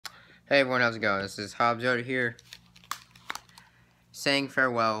Hey everyone, how's it going? This is SHOUTOut here, saying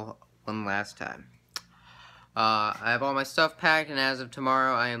farewell one last time. I have all my stuff packed, and as of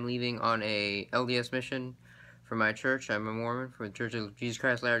tomorrow, I am leaving on a LDS mission for my church. I'm a Mormon for the Church of Jesus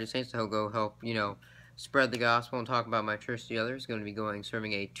Christ Latter-day Saints, to go help, spread the gospel and talk about my church to others. Going to be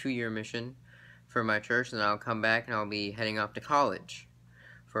serving a 2-year mission for my church, and then I'll come back and I'll be heading off to college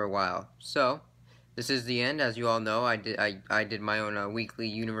for a while. So, this is the end. As you all know, I did my own weekly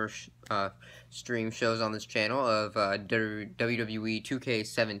universe stream shows on this channel of WWE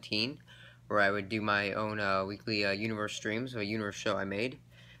 2K17, where I would do my own weekly universe streams of a universe show I made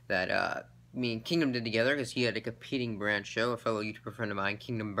that me and Kingdom did together, because he had a competing brand show. A fellow YouTuber friend of mine,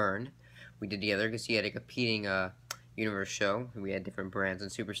 Kingdom Burn, we did together because he had a competing universe show. We had different brands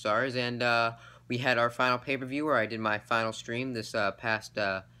and superstars, and we had our final pay-per-view where I did my final stream this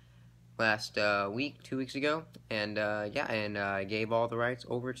last week, 2 weeks ago, and I gave all the rights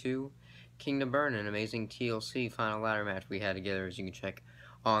over to Kingdom Burn, an amazing TLC final ladder match we had together, as you can check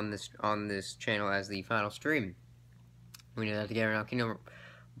on this channel as the final stream. We did that together. Now, Kingdom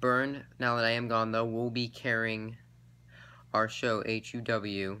Burn, now that I am gone though, will be carrying our show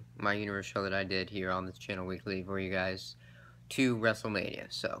HUW, my universe show that I did here on this channel weekly for you guys, to WrestleMania.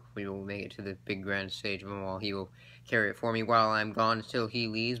 So we will make it to the big grand stage of them all. He will carry it for me while I'm gone until he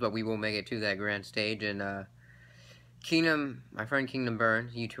leaves, but we will make it to that grand stage. And Kingdom, my friend Kingdom Burn,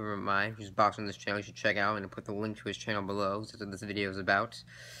 a YouTuber of mine who's boxing this channel, you should check out. I'm going to put the link to his channel below. That's what this video is about.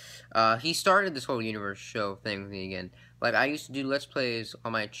 He started this whole universe show thing with me again. Like, I used to do Let's Plays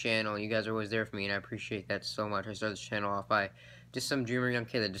on my channel, and you guys are always there for me, and I appreciate that so much. I started this channel off by just some dreamer young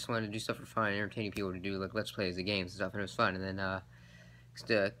kid that just wanted to do stuff for fun and entertaining people to do, like, Let's Plays, the games and stuff, and it was fun. And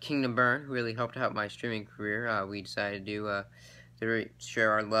then, Kingdom Burn, who really helped out my streaming career, we decided to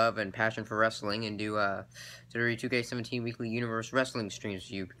share our love and passion for wrestling and do WWE 2K17 weekly universe wrestling streams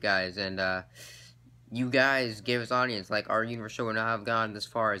for you guys. And you guys gave us audience. Like, our universe show would not have gone this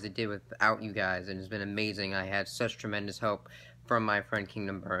far as it did without you guys, and it's been amazing. I had such tremendous help from my friend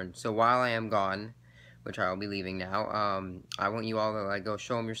Kingdom Burn. So while I am gone, which I will be leaving now, I want you all to go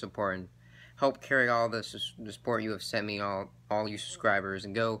show him your support and help carry all the support you have sent me, all you subscribers,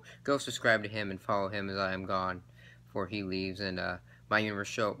 and go subscribe to him and follow him as I am gone before he leaves. And my universe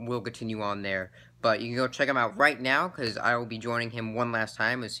show will continue on there, but you can go check him out right now, because I will be joining him one last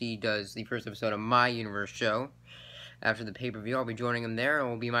time as he does the first episode of my universe show. After the pay-per-view, I'll be joining him there, and it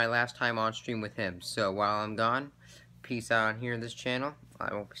will be my last time on stream with him. So while I'm gone, peace out here on this channel.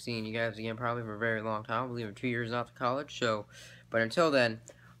 I won't be seeing you guys again probably for a very long time. I'll be leaving 2 years off to college, so, but until then,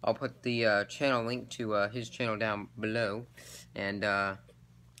 I'll put the channel link to his channel down below, and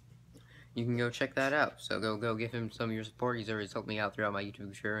you can go check that out. So go give him some of your support. He's always helped me out throughout my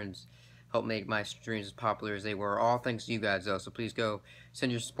YouTube career and helped make my streams as popular as they were. All thanks to you guys, though. So please go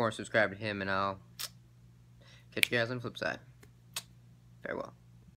send your support, subscribe to him, and I'll catch you guys on the flip side. Farewell.